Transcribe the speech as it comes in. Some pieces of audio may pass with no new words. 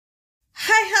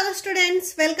Hello students,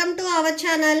 welcome to our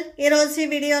channel. ఈ రోజు ఈ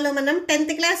వీడియోలో మనం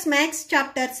 10th class maths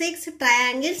chapter 6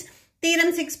 triangles theorem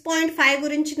 6.5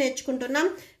 గురించి నేర్చుకుంటున్నాం.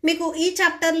 మీకు ఈ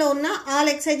చాప్టర్ లో ఉన్న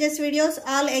all exercises videos,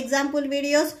 all example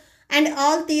videos and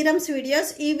all theorems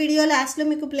videos ఈ వీడియో లాస్ట్ లో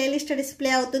మీకు ప్లేలిస్ట్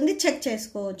డిస్ప్లే అవుతుంది, చెక్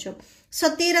చేసుకోవచ్చు. సో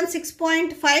థీరం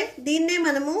 6.5 దీన్నే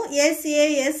మనము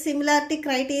SAS సిమిలారిటీ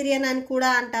క్రైటీరియన్ అని కూడా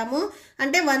అంటాము.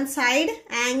 అంటే వన్ సైడ్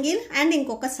యాంగిల్ అండ్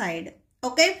ఇంకొక side.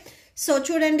 Okay, so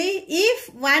chudandi, if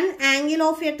one angle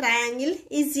of a triangle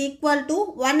is equal to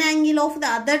one angle of the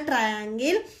other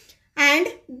triangle and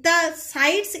the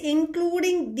sides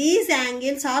including these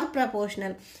angles are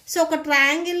proportional. So oka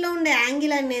triangle lo unde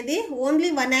angle anedi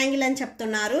only one angle ani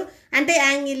cheptunnaru. Ante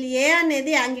angle A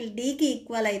anedi angle D ki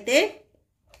equal aithe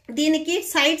దీనికి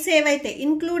sides ఏవైతే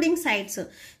including sides,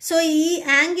 so ఈ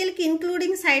angle కి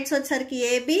including sides వచ్చేసరికి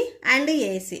AB and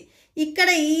ఏసి, ఇక్కడ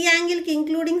ఈ angle కి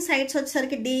including sides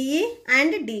వచ్చేసరికి DE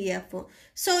and DF.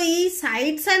 So ఈ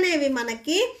సైడ్స్ అనేవి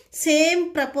మనకి సేమ్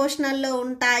ప్రపోర్షనల్ లో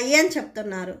ఉంటాయి అని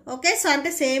చెప్తున్నారు. ఓకే, సో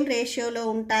అంటే సేమ్ రేషియోలో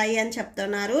ఉంటాయి అని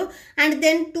చెప్తున్నారు. And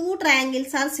then two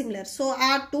triangles are similar. So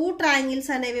ఆ టూ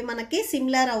ట్రయాంగిల్స్ అనేవి మనకి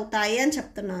సిమిలర్ అవుతాయి అని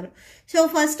చెప్తున్నారు. సో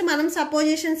ఫస్ట్ మనం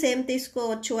సపోజిషన్స్ ఏం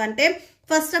తీసుకోవచ్చు అంటే,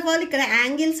 ఫస్ట్ ఆఫ్ ఆల్ ఇక్కడ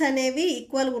యాంగిల్స్ అనేవి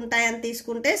ఈక్వల్గా ఉంటాయని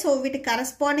తీసుకుంటే, సో వీటి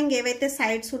కరస్పాండింగ్ ఏవైతే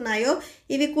సైడ్స్ ఉన్నాయో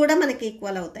ఇవి కూడా మనకి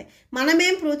ఈక్వల్ అవుతాయి. మనం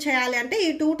ఏం ప్రూవ్ చేయాలి అంటే ఈ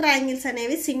టూ ట్రయాంగిల్స్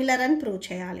అనేవి సిమిలర్ అని ప్రూవ్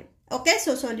చేయాలి. ఓకే,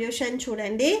 సో సొల్యూషన్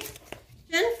చూడండి.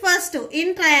 First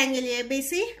in triangle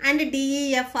ABC and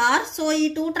డిఈఎఫ్ఆర్. So ఈ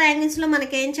టూ ట్రయాంగిల్స్ లో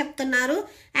మనకి ఏం చెప్తున్నారు,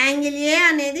 యాంగిల్ ఏ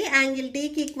అనేది యాంగిల్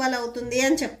డికి ఈక్వల్ అవుతుంది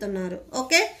అని చెప్తున్నారు.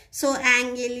 Okay, so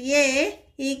angle A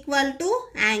equal to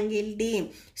angle D.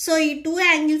 So ఈ టూ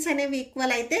యాంగిల్స్ అనేవి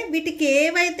ఈక్వల్ అయితే వీటికి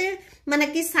ఏవైతే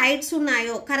మనకి సైడ్స్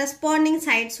ఉన్నాయో, కరస్పాండింగ్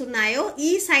సైడ్స్ ఉన్నాయో ఈ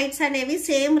సైడ్స్ అనేవి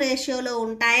సేమ్ రేషియోలో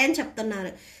ఉంటాయని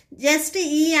చెప్తున్నారు. జస్ట్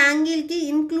ఈ యాంగిల్ కి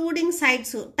ఇంక్లూడింగ్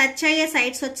సైడ్స్, టచ్ అయ్యే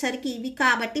సైడ్స్ వచ్చేసరికి ఇవి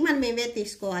కాబట్టి మనం ఇవే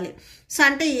తీసుకోవాలి. సో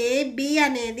అంటే ఏబి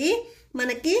అనేది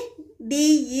మనకి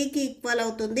డిఈకి ఈక్వల్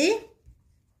అవుతుంది.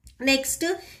 నెక్స్ట్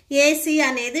ఏసీ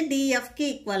అనేది డిఎఫ్కి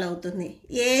ఈక్వల్ అవుతుంది.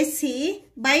 AC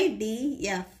by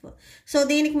DF. సో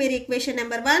దీనికి మీరు ఈక్వేషన్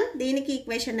నెంబర్ 1, దీనికి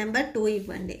ఈక్వేషన్ నెంబర్ 2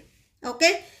 ఇవ్వండి. ఓకే,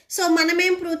 సో మనం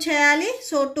ఏం ప్రూవ్ చేయాలి,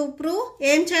 సో టు ప్రూవ్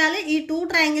ఏం చేయాలి, ఈ టూ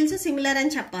ట్రయాంగిల్స్ సిమిలర్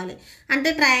అని చెప్పాలి. అంటే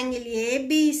triangle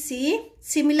ABC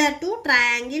similar to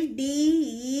triangle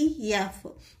DEF,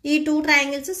 ఈ టూ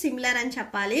ట్రయాంగిల్స్ సిమిలర్ అని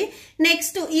చెప్పాలి.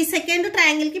 నెక్స్ట్ ఈ సెకండ్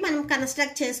ట్రయాంగిల్ కి మనం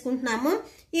కన్స్ట్రక్ట్ చేసుకుంటున్నాము.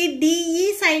 ఈ డిఈ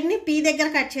సైడ్ ని పి దగ్గర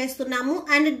కట్ చేస్తున్నాము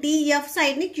అండ్ డిఎఫ్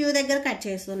సైడ్ ని క్యూ దగ్గర కట్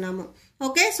చేస్తున్నాము.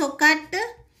 Okay, so cut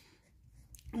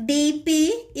DP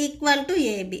equal to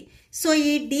AB. So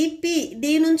ఈ డిపి,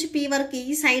 డి నుంచి పి వరకు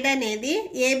ఈ సైడ్ అనేది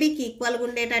ఏబికి ఈక్వల్గా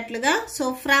ఉండేటట్లుగా, సో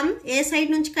ఫ్రమ్ ఏ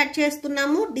సైడ్ నుంచి కట్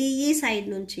చేస్తున్నాము, డిఈ సైడ్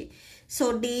నుంచి. So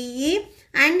DE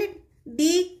and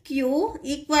DQ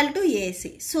equal to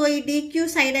AC. So ఈ డిక్యూ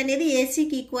సైడ్ అనేది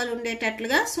ఏసీకి ఈక్వల్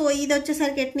ఉండేటట్లుగా, సో ఇది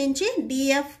వచ్చేసరికి ఎటు నుంచి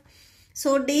DF,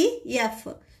 so DF,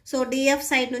 so DF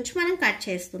side నుంచి మనం కట్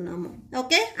చేస్తున్నాము.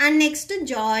 Okay, and next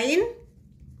join,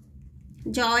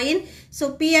 so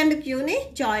P and క్యూని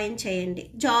join చేయండి,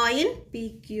 జాయిన్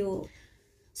పిక్యూ.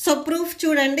 సో ప్రూఫ్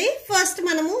చూడండి. ఫస్ట్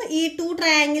మనము ఈ టూ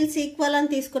ట్రయాంగిల్స్ ఈక్వల్ అని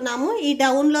తీసుకున్నాము, ఈ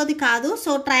డౌన్ లోది కాదు.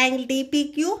 So triangle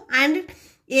DPQ and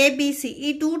ABC ఈ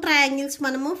టూ ట్రయాంగిల్స్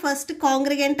మనము ఫస్ట్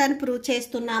కాంగ్రిగెంట్ అని ప్రూవ్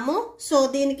చేస్తున్నాము. సో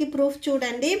దీనికి ప్రూఫ్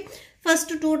చూడండి.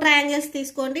 ఫస్ట్ టూ ట్రయాంగిల్స్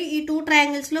తీసుకోండి. ఈ టూ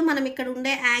ట్రయాంగిల్స్ లో మనం ఇక్కడ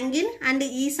ఉండే యాంగిల్ అండ్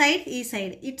ఈ సైడ్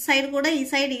ఇటు సైడ్ కూడా ఈ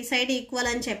సైడ్ ఈక్వల్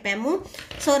అని చెప్పాము.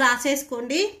 So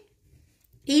రాసేసుకోండి.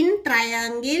 In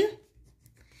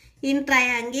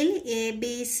triangle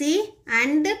ABC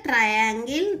and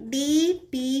triangle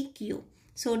DPQ.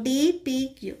 So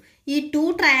DPQ ఈ టూ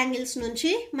ట్రయాంగిల్స్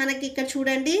నుంచి మనకి ఇక్కడ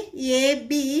చూడండి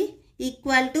ఏబి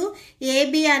ఈక్వల్ టు,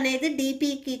 ఏబి అనేది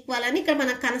డిపికి ఈక్వల్ అని ఇక్కడ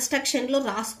మన కన్స్ట్రక్షన్ లో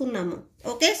రాసుకున్నాము.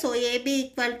 Okay, so AB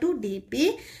equal to DP.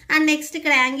 And next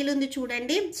ఇక్కడ యాంగిల్ ఉంది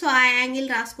చూడండి. సో ఆ యాంగిల్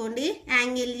రాసుకోండి.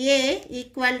 Angle A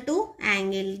equal to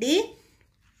angle D.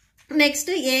 Next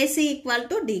AC equal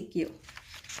to DQ,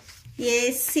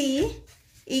 AC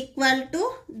equal to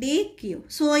DQ.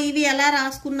 So ఇవి ఎలా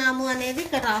రాసుకున్నాము అనేది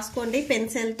ఇక్కడ రాసుకోండి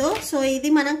పెన్సిల్తో. సో ఇది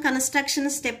మనం కన్స్ట్రక్షన్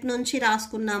స్టెప్ నుంచి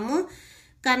రాసుకున్నాము,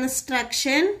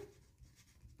 కన్స్ట్రక్షన్.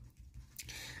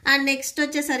 అండ్ నెక్స్ట్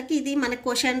వచ్చేసరికి ఇది మన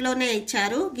క్వశ్చన్లోనే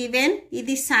ఇచ్చారు, గివెన్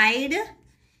ఇది సైడ్,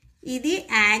 ఇది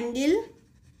యాంగిల్.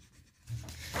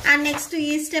 అండ్ నెక్స్ట్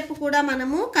ఈ స్టెప్ కూడా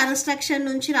మనము కన్స్ట్రక్షన్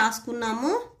నుంచి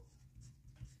రాసుకున్నాము,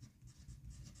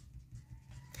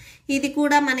 ఇది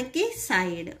కూడా మనకి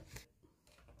side.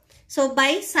 So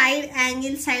by side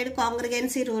angle side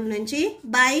కాంగ్రిగెన్సీ rule నుంచి,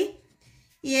 by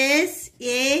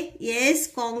SAS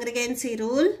కాంగ్రిగెన్సీ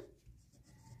rule,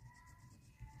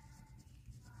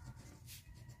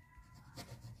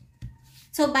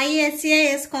 so by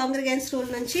SAS congruence rule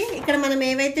నుంచి ఇక్కడ మనం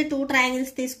ఏవైతే 2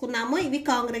 ట్రయాంగిల్స్ తీసుకున్నామో ఇవి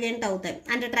కాంగ్రిగెంట్ అవుతాయి.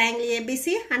 అంటే triangle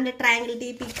ABC and triangle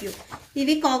DPQ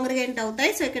ఇవి కాంగ్రిగెంట్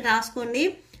అవుతాయి. సో ఇక్కడ రాసుకోండి,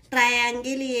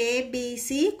 triangle ABC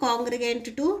congruent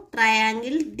to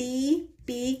triangle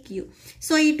DPQ.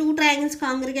 So ఈ 2 ట్రయాంగిల్స్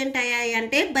కాంగ్రిగెంట్ అయ్యాయి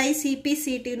అంటే బై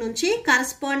CPCT నుంచి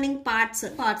కరస్పాండింగ్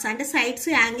పార్ట్స్ అంటే సైడ్స్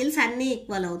యాంగిల్స్ అన్నీ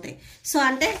ఈక్వల్ అవుతాయి. సో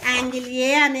అంటే యాంగిల్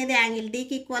A అనేది యాంగిల్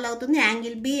Dకి ఈక్వల్ అవుతుంది,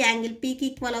 యాంగిల్ B యాంగిల్ Pకి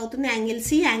ఈక్వల్ అవుతుంది, యాంగిల్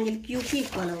C యాంగిల్ Qకి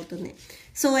ఈక్వల్ అవుతుంది.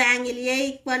 So angle A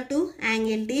equal to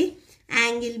angle D,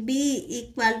 angle B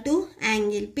equal to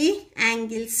angle P,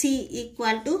 angle C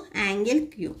equal to angle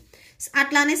Q.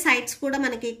 అట్లానే sides కూడా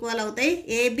మనకి equal అవుతాయి.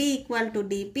 AB equal to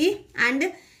DP and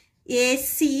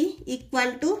AC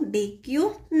equal to DQ,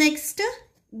 next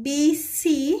BC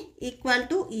equal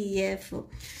to EF.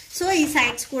 So ఈ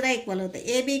sides కూడా equal అవుతాయి.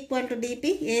 AB equal to DP,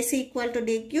 AC equal to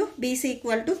DQ, BC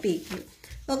equal to PQ.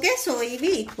 Okay, so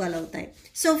ఇవి equal అవుతాయి.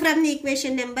 So from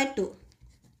equation number 2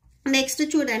 next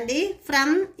చూడండి,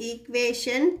 from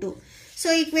equation 2. So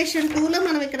equation 2లో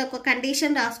మనం ఇక్కడ ఒక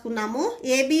condition రాసుకున్నాము,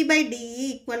 AB by DE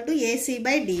equal to AC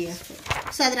by DF.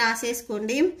 So అది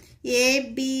రాసేసుకోండి,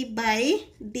 AB by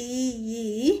DE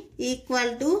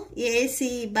equal to AC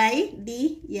by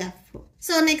DF.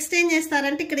 So next ఏం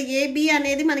చేస్తారంటే ఇక్కడ AB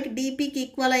అనేది మనకి DPకి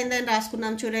ఈక్వల్ అయిందని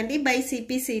రాసుకున్నాం చూడండి, బై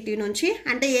CPCT నుంచి.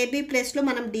 అంటే AB ప్లేస్లో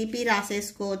మనం DP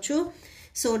రాసేసుకోవచ్చు.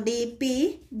 So DP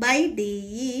by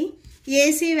DE,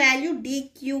 AC value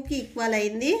DQకి equal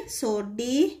అయింది.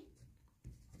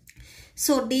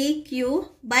 So DQ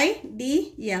by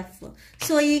DF.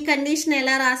 So ఈ కండిషన్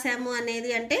ఎలా రాసాము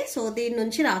అనేది అంటే సో దీని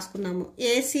నుంచి రాసుకున్నాము.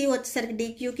 AC వచ్చేసరికి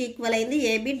DQకి ఈక్వల్ అయింది,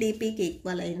 AB DPకి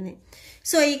ఈక్వల్ అయింది.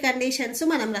 సో ఈ కండిషన్స్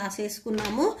మనం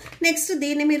రాసేసుకున్నాము. నెక్స్ట్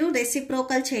దీన్ని మీరు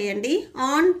రెసిప్రోకల్ చేయండి.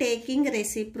 On taking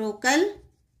reciprocal,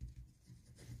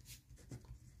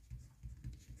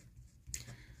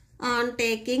 on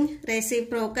taking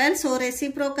reciprocal. So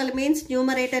reciprocal means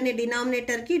numerator ని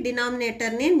డినామినేటర్ కి,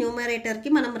 డినామినేటర్ ని న్యూమరేటర్ కి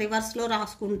మనం రివర్స్ లో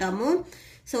రాసుకుంటాము.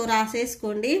 సో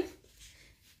రాసేసుకోండి.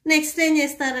 నెక్స్ట్ ఏం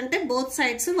చేస్తారంటే బోత్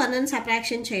సైడ్స్ 1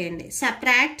 సబ్ట్రాక్షన్ చేయండి.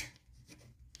 Subtract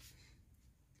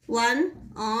 1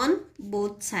 on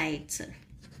both sides.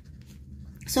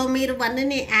 So మీరు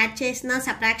 1ని యాడ్ చేసినా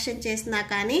సబ్ట్రాక్షన్ చేసినా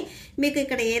కానీ మీకు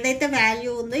ఇక్కడ ఏదైతే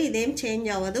వాల్యూ ఉందో ఇదేం చేంజ్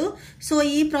అవ్వదు. సో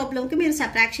ఈ ప్రాబ్లంకి మీరు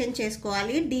సబ్ట్రాక్షన్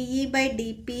చేసుకోవాలి. DE by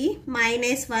DP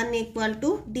minus 1 equal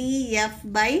to DF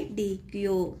by DQ.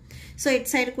 So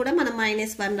ఇటు సైడ్ కూడా మనం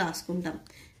 -1 రాసుకుంటాం.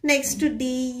 నెక్స్ట్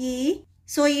DE,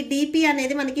 సో ఈ DP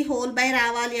అనేది మనకి హోల్ బై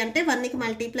రావాలి అంటే 1కి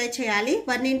మల్టిప్లై చేయాలి.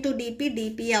 1 ఇంటూ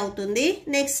DP అవుతుంది.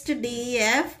 నెక్స్ట్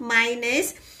DF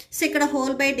మైనస్, సో ఇక్కడ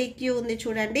హోల్ బై DQ ఉంది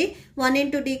చూడండి, 1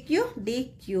 ఇంటూ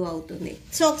DQ అవుతుంది.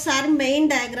 సో ఒకసారి మెయిన్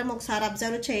డయాగ్రామ్ ఒకసారి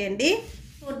అబ్జర్వ్ చేయండి.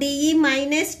 సో DE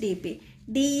మైనస్ DP,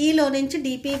 DEలో నుంచి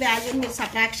DP వాల్యూని మీరు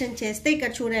సబ్ట్రాక్షన్ చేస్తే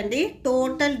ఇక్కడ చూడండి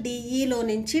టోటల్ DEలో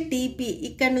నుంచి DP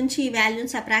ఇక్కడ నుంచి ఈ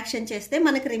వాల్యూని సబ్ట్రాక్షన్ చేస్తే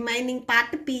మనకి రిమైనింగ్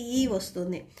పార్ట్ PE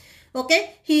వస్తుంది. ఓకే,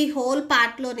 ఈ హోల్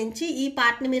పార్ట్లో నుంచి ఈ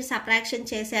పార్ట్ని మీరు సబ్ట్రాక్షన్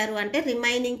చేశారు అంటే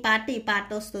రిమైనింగ్ పార్ట్ ఈ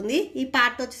పార్ట్ వస్తుంది. ఈ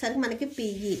పార్ట్ వచ్చేసరికి మనకి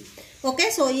PE. ఓకే,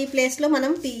 సో ఈ ప్లేస్లో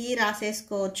మనం PE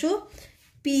రాసేసుకోవచ్చు.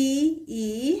 PE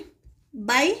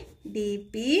by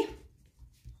DP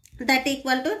that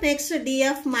equal to next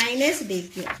DF minus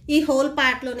DQ. ఈ హోల్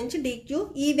పార్ట్లో నుంచి DQ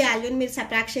ఈ వాల్యూని మీరు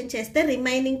సబ్ట్రాక్షన్ చేస్తే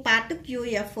రిమైనింగ్ పార్ట్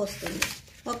QF వస్తుంది.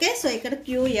 ఓకే, సో ఇక్కడ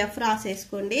QF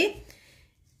రాసేసుకోండి.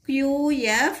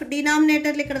 QF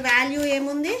డినామినేటర్లు ఇక్కడ వాల్యూ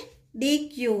ఏముంది,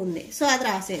 DQ ఉంది. సో అది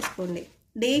రాసేసుకోండి,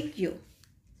 DQ.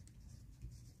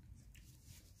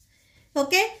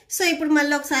 ఓకే, సో ఇప్పుడు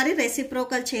మళ్ళీ ఒకసారి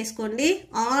రెసిప్రోకల్ చేసుకోండి.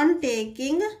 On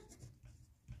taking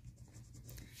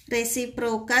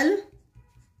reciprocal,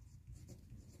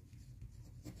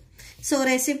 so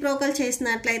reciprocal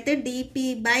చేసినట్లయితే DP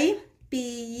by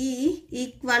PE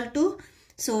equal to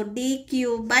so DQ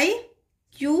by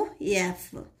QF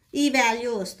ఈ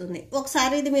వాల్యూ వస్తుంది.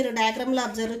 ఒకసారి ఇది మీరు డయాగ్రామ్లో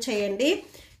అబ్జర్వ్ చేయండి.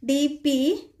 DP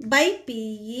by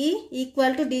PE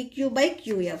equal to DQ by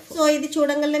QF. So ఇది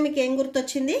చూడంగానే మీకు ఏం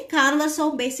గుర్తొచ్చింది, converse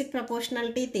of basic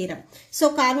proportionality theorem. So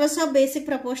converse of basic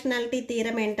proportionality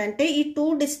theorem ఏంటంటే ఈ 2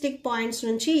 డిస్ట్రిక్ట్ పాయింట్స్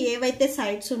నుంచి ఏవైతే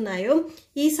సైడ్స్ ఉన్నాయో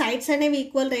ఈ సైడ్స్ అనేవి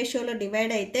ఈక్వల్ రేషియోలో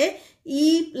డివైడ్ అయితే ఈ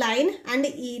లైన్ అండ్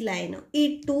ఈ లైన్, ఈ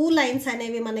 2 లైన్స్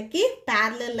అనేవి మనకి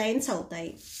ప్యారలల్ లైన్స్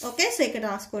అవుతాయి. ఓకే, సో ఇక్కడ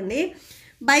రాసుకోండి,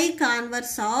 బై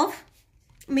కాన్వర్స్ ఆఫ్,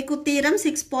 మీకు థీరం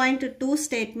 6.2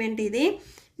 స్టేట్మెంట్ ఇది,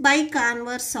 by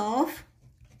converse of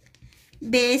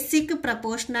basic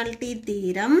proportionality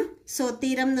theorem. So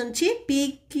theorem నుంచి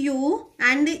PQ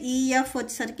అండ్ EF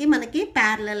వచ్చేసరికి మనకి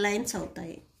ప్యారలల్ లైన్స్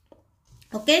అవుతాయి.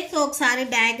 ఓకే, సో ఒకసారి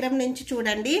డయాగ్రామ్ నుంచి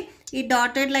చూడండి. ఈ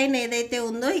డాటెడ్ లైన్ ఏదైతే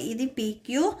ఉందో ఇది PQ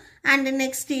అండ్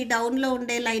నెక్స్ట్ ఈ డౌన్లో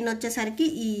ఉండే లైన్ వచ్చేసరికి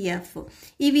EF.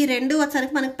 ఇవి రెండు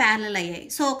వచ్చేసరికి మనకు ప్యారలల్ అయ్యాయి.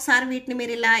 సో ఒకసారి వీటిని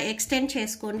మీరు ఇలా ఎక్స్టెండ్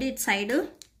చేసుకోండి ఇటు సైడ్.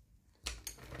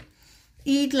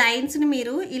 ఈ లైన్స్ని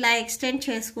మీరు ఇలా ఎక్స్టెండ్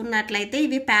చేసుకున్నట్లయితే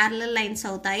ఇవి ప్యారలల్ లైన్స్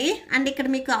అవుతాయి. అండ్ ఇక్కడ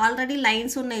మీకు ఆల్రెడీ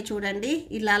లైన్స్ ఉన్నాయి చూడండి,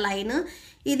 ఇలా లైన్,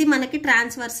 ఇది మనకి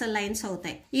ట్రాన్స్వర్సల్ లైన్స్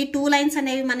అవుతాయి. ఈ 2 లైన్స్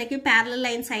అనేవి మనకి ప్యారలల్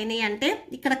లైన్స్ అయినాయి అంటే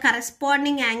ఇక్కడ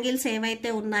కరెస్పాండింగ్ యాంగిల్స్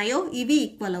ఏవైతే ఉన్నాయో ఇవి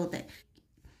ఈక్వల్ అవుతాయి.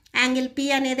 యాంగిల్ P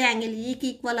అనేది యాంగిల్ Eకి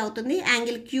ఈక్వల్ అవుతుంది.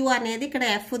 యాంగిల్ Q అనేది ఇక్కడ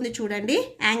F ఉంది చూడండి,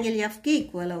 యాంగిల్ Fకి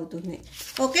ఈక్వల్ అవుతుంది.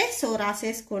 Okay, so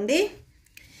రాసేసుకోండి.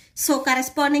 So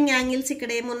corresponding angles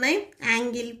ఇక్కడ ఏమున్నాయి,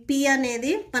 యాంగిల్ P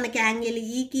అనేది మనకి యాంగిల్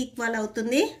Eకి ఈక్వల్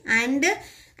అవుతుంది and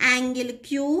angle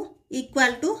Q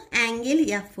equal to angle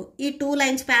F. ఈ 2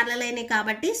 లైన్స్ ప్యారలల్ అయినాయి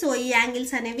కాబట్టి సో ఈ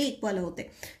యాంగిల్స్ అనేవి ఈక్వల్ అవుతాయి.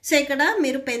 సో ఇక్కడ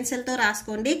మీరు పెన్సిల్తో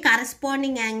రాసుకోండి,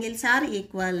 కరెస్పాండింగ్ యాంగిల్స్ ఆర్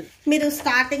ఈక్వల్. మీరు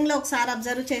స్టార్టింగ్లో ఒకసారి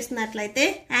అబ్జర్వ్ చేసినట్లయితే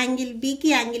యాంగిల్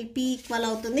Bకి యాంగిల్ P ఈక్వల్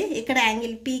అవుతుంది, ఇక్కడ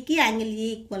యాంగిల్ Pకి యాంగిల్ E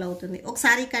ఈక్వల్ అవుతుంది.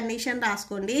 ఒకసారి కండిషన్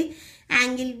రాసుకోండి,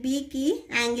 యాంగిల్ Bకి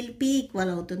యాంగిల్ P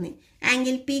ఈక్వల్ అవుతుంది,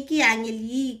 యాంగిల్ Pకి యాంగిల్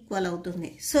E ఈక్వల్ అవుతుంది.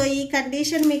 సో ఈ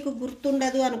కండిషన్ మీకు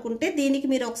గుర్తుండదు అనుకుంటే దీనికి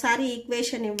మీరు ఒకసారి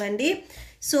ఈక్వేషన్ ఇవ్వండి.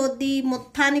 సో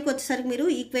మొత్తానికి వచ్చేసరికి మీరు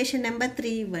ఈక్వేషన్ నెంబర్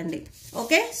 3 ఇవ్వండి.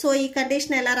 ఓకే, సో ఈ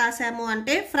కండిషన్ ఎలా రాసాము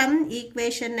అంటే from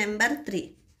equation number 3.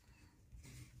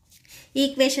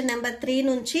 Equation number 3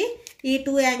 నుంచి ఈ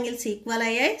 2 యాంగిల్స్ ఈక్వల్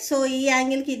అయ్యాయి. సో ఈ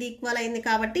యాంగిల్కి ఇది ఈక్వల్ అయింది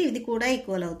కాబట్టి ఇది కూడా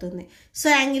ఈక్వల్ అవుతుంది. So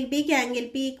angle Bకి angle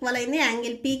P equal అయింది,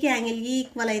 యాంగిల్ Pకి యాంగిల్ E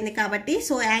ఈక్వల్ అయింది కాబట్టి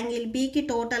సో యాంగిల్ Bకి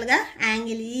టోటల్గా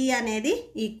యాంగిల్ E అనేది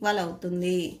ఈక్వల్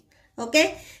అవుతుంది. ఓకే,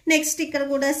 నెక్స్ట్ ఇక్కడ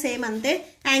కూడా సేమ్ అంతే,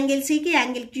 యాంగిల్ Cకి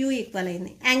యాంగిల్ Q ఈక్వల్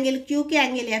అయింది, యాంగిల్ Qకి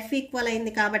యాంగిల్ F ఈక్వల్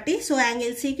అయింది కాబట్టి సో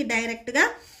యాంగిల్ Cకి డైరెక్ట్గా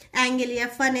యాంగిల్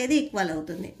F అనేది ఈక్వల్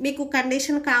అవుతుంది. మీకు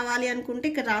కండిషన్ కావాలి అనుకుంటే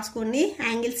ఇక్కడ రాసుకోండి,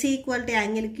 angle C equal to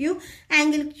angle Q,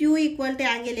 angle Q equal to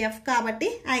angle F కాబట్టి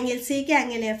యాంగిల్ Cకి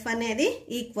యాంగిల్ F అనేది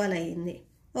ఈక్వల్ అయ్యింది.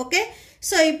 ఓకే,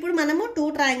 సో ఇప్పుడు మనము 2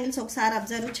 ట్రయాంగిల్స్ ఒకసారి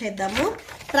అబ్జర్వ్ చేద్దాము,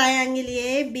 triangle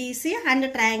ABC and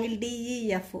triangle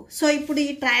DEF. So ఇప్పుడు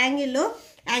ఈ ట్రయాంగిల్లో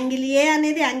యాంగిల్ A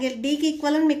అనేది యాంగిల్ Dకి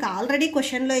ఈక్వల్ అని మీకు ఆల్రెడీ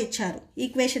క్వశ్చన్లో ఇచ్చారు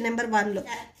equation number 1లో.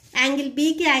 Angle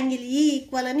Bకి angle E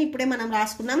equal అని ఇప్పుడే మనం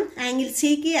రాసుకున్నాం, యాంగిల్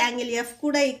Cకి యాంగిల్ F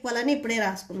కూడా ఈక్వల్ అని ఇప్పుడే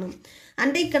రాసుకున్నాం.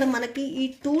 అంటే ఇక్కడ మనకి ఈ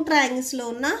 2 ట్రయాంగిల్స్లో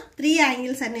ఉన్న 3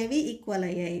 యాంగిల్స్ అనేవి ఈక్వల్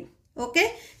అయ్యాయి. ఓకే,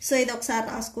 సో ఇది ఒకసారి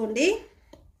రాసుకోండి.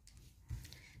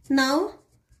 Now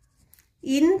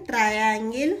in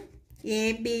triangle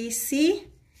ABC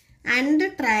and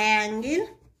triangle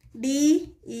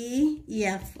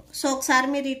DEF. So ఒకసారి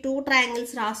మీరు ఈ 2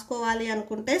 ట్రయాంగిల్స్ రాసుకోవాలి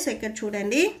అనుకుంటే సో ఇక్కడ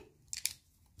చూడండి,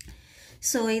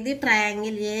 సో ఇది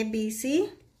ట్రయాంగిల్ ABC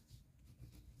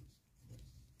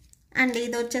అండ్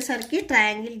ఇది వచ్చేసరికి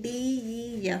triangle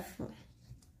DEF.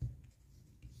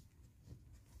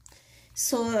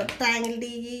 So triangle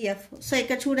DEF. So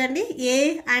ఇక్కడ చూడండి A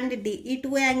అండ్ D ఈ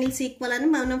 2 యాంగిల్స్ ఈక్వల్ అని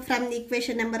మనం ఫ్రమ్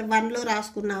ఈక్వేషన్ నెంబర్ 1లో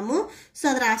రాసుకున్నాము. సో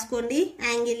అది రాసుకోండి,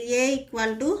 angle A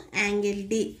equal to angle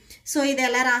D. So ఇది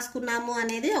ఎలా రాసుకున్నాము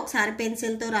అనేది ఒకసారి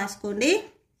పెన్సిల్తో రాసుకోండి.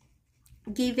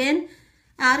 గివెన్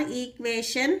ఆర్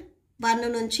ఈక్వేషన్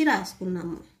 1 నుంచి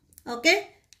రాసుకున్నాము. Okay,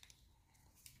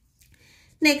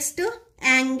 next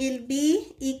angle B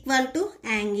equal to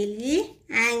angle E,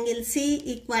 angle C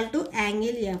equal to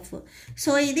angle F.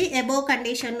 So ఇది అబోవ్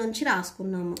కండిషన్ నుంచి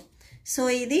రాసుకున్నాము. సో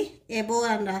ఇది అబోవ్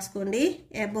అని రాసుకోండి,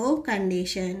 అబోవ్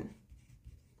కండిషన్.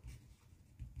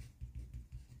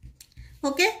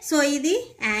 ఓకే, సో ఇది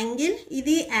యాంగిల్,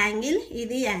 ఇది యాంగిల్,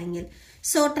 ఇది యాంగిల్.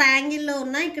 సో ట్రయాంగిల్లో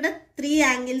ఉన్న ఇక్కడ 3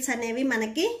 యాంగిల్స్ అనేవి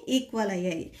మనకి ఈక్వల్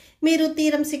అయ్యాయి. మీరు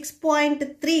థీరం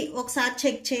 6.3 ఒకసారి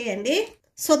చెక్ చేయండి.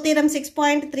 సో థీరం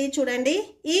 6.3 చూడండి,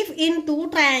 if in 2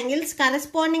 triangles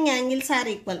corresponding angles are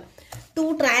equal. 2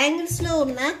 ట్రయాంగిల్స్లో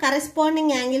ఉన్న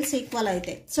కరెస్పాండింగ్ యాంగిల్స్ ఈక్వల్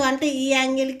అవుతాయి. సో అంటే ఈ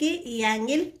యాంగిల్కి ఈ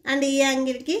యాంగిల్ అండ్ ఈ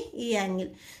యాంగిల్కి ఈ యాంగిల్.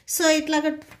 సో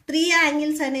ఇట్లాగా 3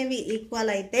 యాంగిల్స్ అనేవి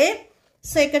ఈక్వల్ అయితే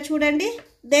సో ఇక్కడ చూడండి,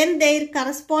 then there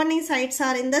corresponding sides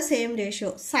are in the same ratio.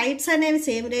 Sides అనేవి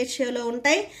సేమ్ రేషియోలో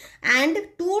ఉంటాయి అండ్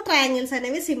 2 ట్రయాంగిల్స్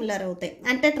అనేవి సిమిలర్ అవుతాయి.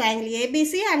 అంటే triangle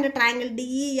ABC and triangle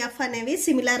DEF అనేవి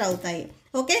సిమిలర్ అవుతాయి.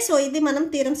 ఓకే, సో ఇది మనం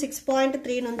థీరం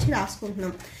 6.3 నుంచి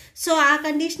రాసుకుంటున్నాం. సో ఆ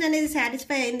కండిషన్ అనేది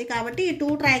సాటిస్ఫై అయింది కాబట్టి ఈ 2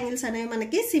 ట్రయాంగిల్స్ అనేవి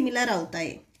మనకి సిమిలర్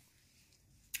అవుతాయి.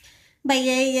 బై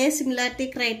ఏ సిమిలారిటీ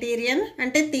క్రైటీరియన్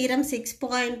అంటే theorem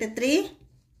 6.3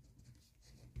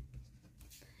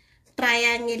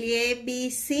 triangle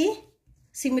ABC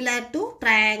similar to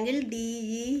triangle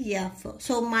DEF.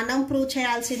 So మనం ప్రూవ్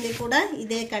చేయాల్సింది కూడా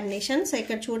ఇదే కండిషన్. సో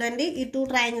ఇక్కడ చూడండి, ఈ 2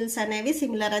 ట్రయాంగిల్స్ అనేవి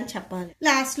సిమిలర్ అని చెప్పాలి.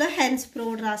 లాస్ట్లో hence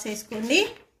proved రాసేసుకోండి.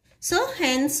 So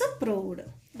hence proved,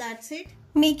 that's it.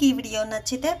 మీకు ఈ వీడియో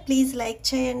నచ్చితే ప్లీజ్ లైక్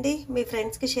చేయండి, మీ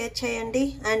ఫ్రెండ్స్కి షేర్ చేయండి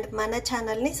అండ్ మన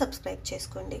ఛానల్ని సబ్స్క్రైబ్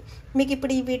చేసుకోండి. మీకు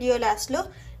ఇప్పుడు ఈ వీడియో లాస్ట్లో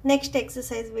నెక్స్ట్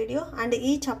ఎక్సర్సైజ్ వీడియో అండ్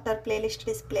ఈ చాప్టర్ ప్లేలిస్ట్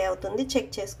డిస్ప్లే అవుతుంది,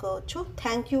 చెక్ చేసుకోవచ్చు.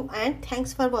 Thank you and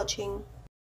thanks for watching.